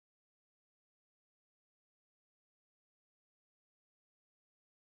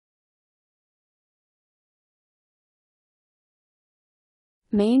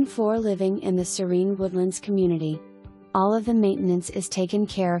Main floor living in the serene Woodlands community. All of the maintenance is taken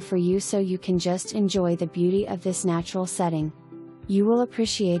care of for you so you can just enjoy the beauty of this natural setting. You will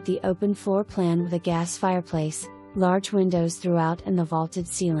appreciate the open floor plan with a gas fireplace, large windows throughout and the vaulted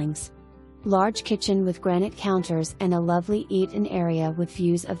ceilings. Large kitchen with granite counters and a lovely eat-in area with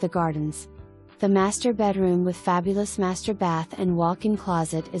views of the gardens. The master bedroom with fabulous master bath and walk-in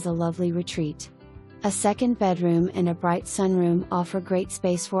closet is a lovely retreat. A second bedroom and a bright sunroom offer great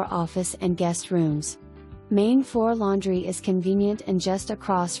space for office and guest rooms. Main floor laundry is convenient and just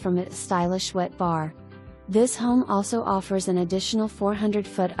across from it a stylish wet bar. This home also offers an additional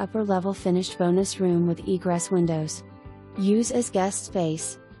 400-foot upper-level finished bonus room with egress windows. Use as guest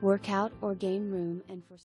space, workout or game room and for